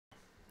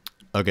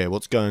Okay,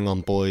 what's going on,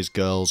 boys,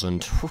 girls,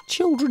 and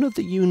children of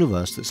the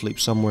universe that sleep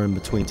somewhere in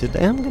between?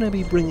 Today I'm going to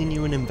be bringing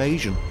you an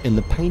invasion in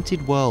the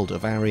painted world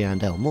of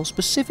Ariandel, more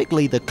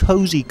specifically the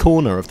cozy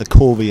corner of the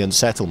Corvian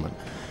settlement.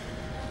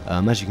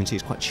 As you can see,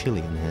 it's quite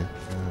chilly in here,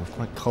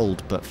 quite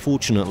cold, but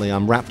fortunately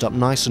I'm wrapped up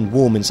nice and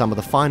warm in some of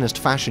the finest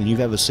fashion you've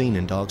ever seen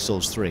in Dark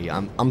Souls 3.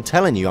 I'm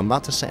telling you, I'm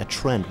about to set a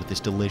trend with this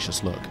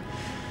delicious look.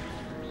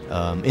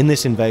 In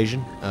this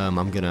invasion,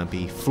 I'm going to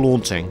be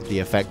flaunting the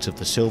effects of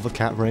the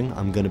silvercat ring.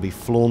 I'm going to be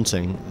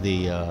flaunting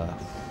the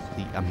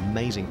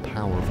amazing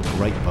power of a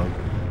great bow.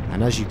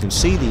 And as you can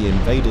see, the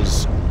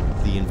invadees,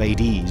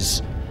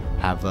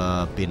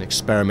 have been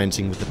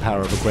experimenting with the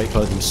power of a great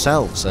bow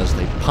themselves as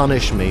they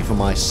punish me for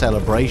my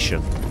celebration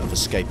of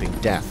escaping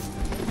death.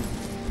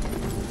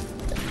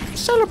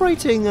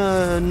 Celebrating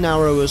a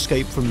narrow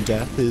escape from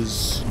death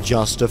is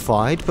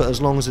justified, but as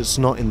long as it's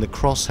not in the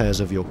crosshairs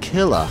of your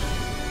killer,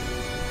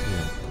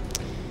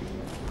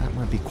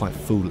 be quite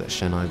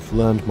foolish, and I've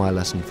learned my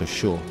lesson for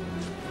sure.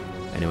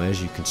 Anyway,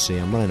 as you can see,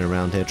 I'm running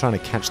around here trying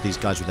to catch these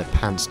guys with their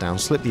pants down,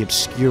 slip the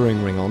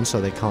obscuring ring on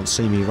so they can't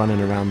see me running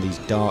around these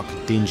dark,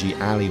 dingy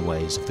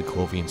alleyways of the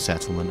Corvian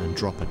settlement and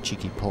drop a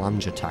cheeky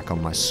plunge attack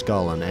on my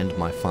skull and end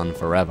my fun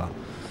forever.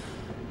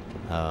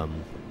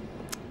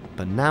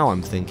 But now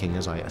I'm thinking,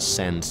 as I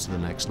ascend to the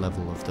next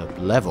level of the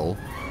level,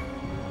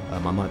 I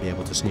might be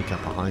able to sneak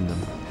up behind them,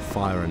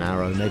 fire an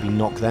arrow, maybe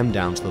knock them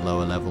down to the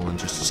lower level and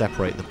just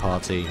separate the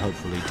party,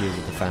 hopefully deal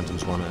with the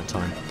phantoms one at a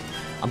time.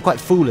 I'm quite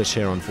foolish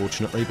here,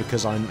 unfortunately,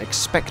 because I'm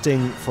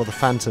expecting for the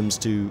phantoms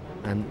to,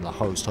 and the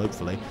host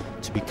hopefully,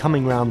 to be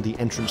coming round the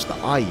entrance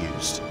that I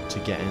used to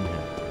get in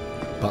here.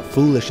 But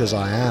foolish as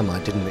I am, I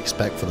didn't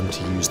expect for them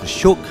to use the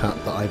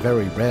shortcut that I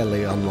very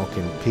rarely unlock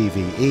in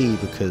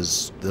PvE,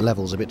 because the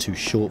level's a bit too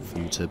short for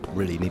you to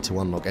really need to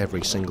unlock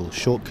every single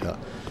shortcut.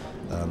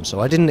 So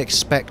I didn't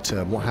expect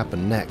what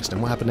happened next,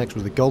 and what happened next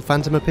was the Gold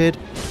Phantom appeared,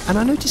 and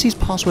I noticed he's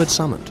password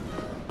summoned.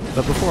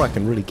 But before I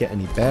can really get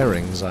any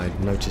bearings, I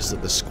noticed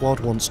that the squad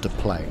wants to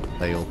play.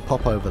 They all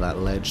pop over that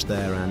ledge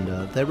there,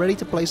 and they're ready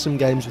to play some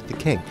games with the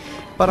king.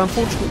 But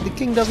unfortunately, the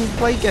king doesn't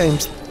play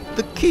games.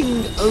 The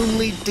king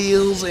only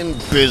deals in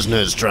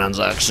business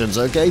transactions,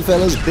 okay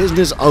fellas?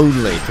 Business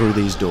only through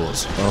these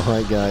doors.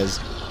 Alright guys.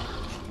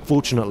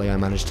 Fortunately, I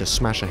managed to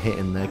smash a hit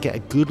in there, get a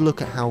good look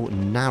at how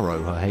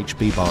narrow her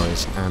HP bar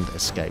is, and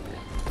escape.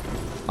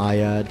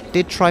 I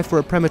did try for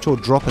a premature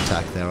drop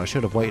attack there. I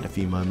should have waited a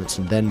few moments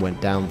and then went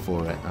down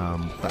for it.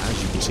 But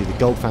as you can see, the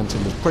Gold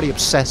Phantom was pretty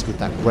obsessed with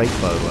that great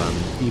bow,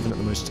 even at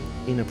the most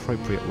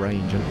inappropriate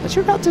range. And as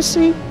you're about to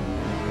see,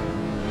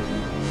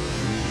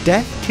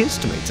 death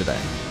kissed me today.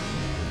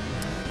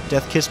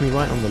 Death kissed me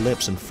right on the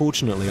lips, and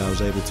fortunately I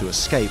was able to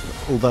escape,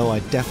 although I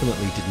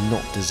definitely did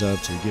not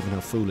deserve to, given how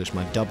foolish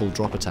my double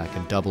drop attack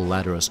and double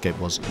ladder escape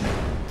was.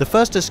 The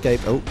first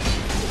escape... well,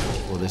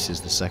 this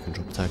is the second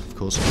drop attack, of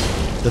course.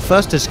 The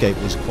first escape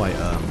was quite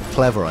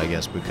clever, I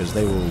guess, because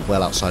they were all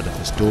well outside of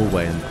this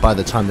doorway, and by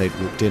the time they'd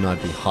walked in,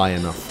 I'd be high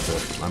enough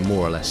that I'm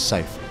more or less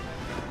safe.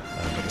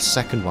 But the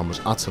second one was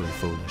utterly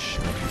foolish.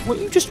 What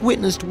you just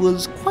witnessed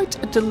was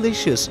quite a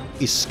delicious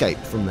escape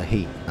from the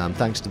heat,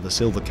 thanks to the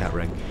silvercat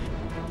ring.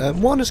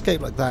 One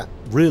escape like that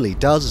really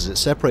does is it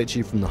separates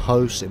you from the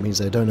host. It means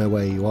they don't know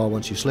where you are.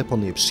 Once you slip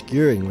on the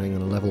obscuring ring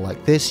on a level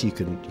like this, you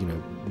can,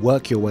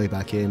 work your way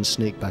back in,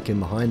 sneak back in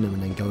behind them,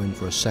 and then go in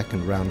for a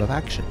second round of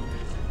action.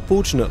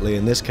 Fortunately,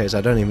 in this case, I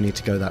don't even need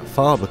to go that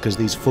far, because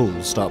these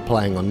fools start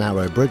playing on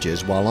narrow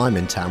bridges while I'm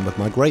in town with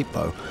my great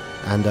bow.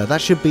 And that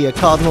should be a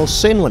cardinal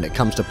sin when it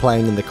comes to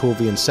playing in the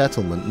Corvian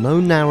settlement. No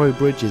narrow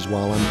bridges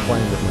while I'm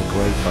playing with my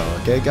great bow,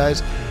 okay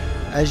guys?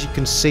 As you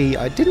can see,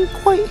 I didn't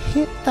quite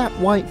hit that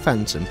white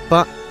phantom,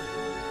 but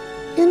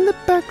in the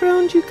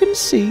background you can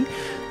see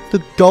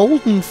the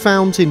Golden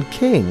Fountain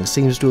King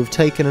seems to have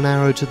taken an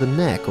arrow to the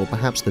neck, or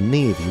perhaps the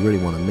knee if you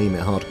really want to meme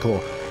it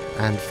hardcore,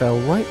 and fell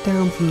right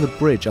down from the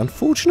bridge.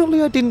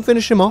 Unfortunately, I didn't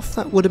finish him off.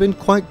 That would have been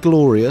quite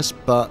glorious,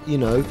 but, you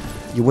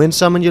win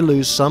some and you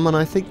lose some, and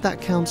I think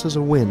that counts as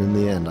a win in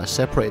the end. I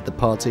separated the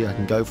party. I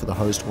can go for the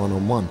host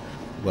one-on-one.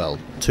 Well,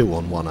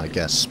 2-on-1, I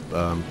guess,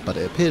 but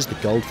it appears the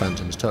Gold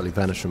Phantom has totally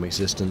vanished from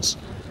existence.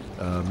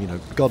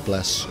 God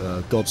bless,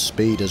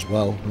 Godspeed as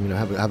well.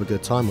 Have a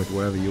good time with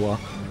wherever you are.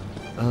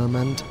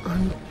 And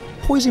I'm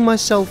poising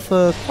myself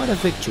for quite a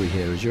victory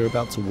here, as you're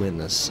about to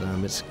witness.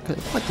 It's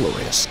quite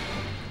glorious.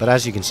 But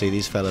as you can see,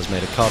 these fellas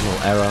made a cardinal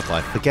error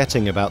by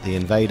forgetting about the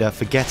invader,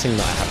 forgetting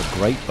that I have a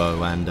great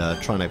bow, and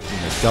trying to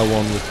go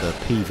on with the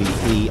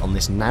PvE on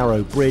this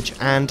narrow bridge,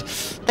 and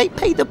they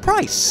pay the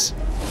price.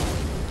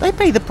 They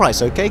pay the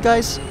price, okay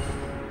guys?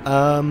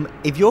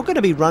 If you're going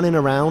to be running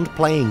around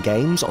playing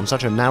games on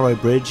such a narrow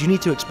bridge, you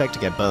need to expect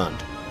to get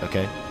burned,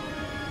 okay?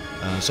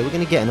 So we're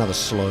going to get another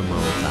slow-mo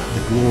of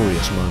that, the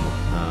glorious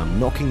moment.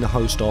 Knocking the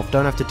host off,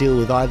 don't have to deal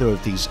with either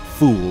of these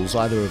fools,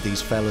 either of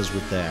these fellas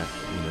with their,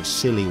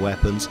 silly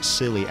weapons,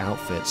 silly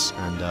outfits,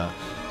 and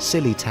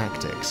silly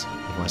tactics,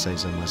 if I say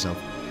so myself.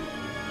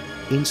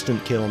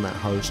 Instant kill on that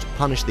host,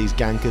 punish these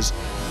gankers.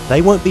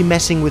 They won't be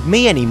messing with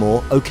me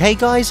anymore, okay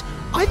guys?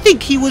 I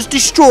think he was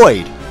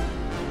destroyed!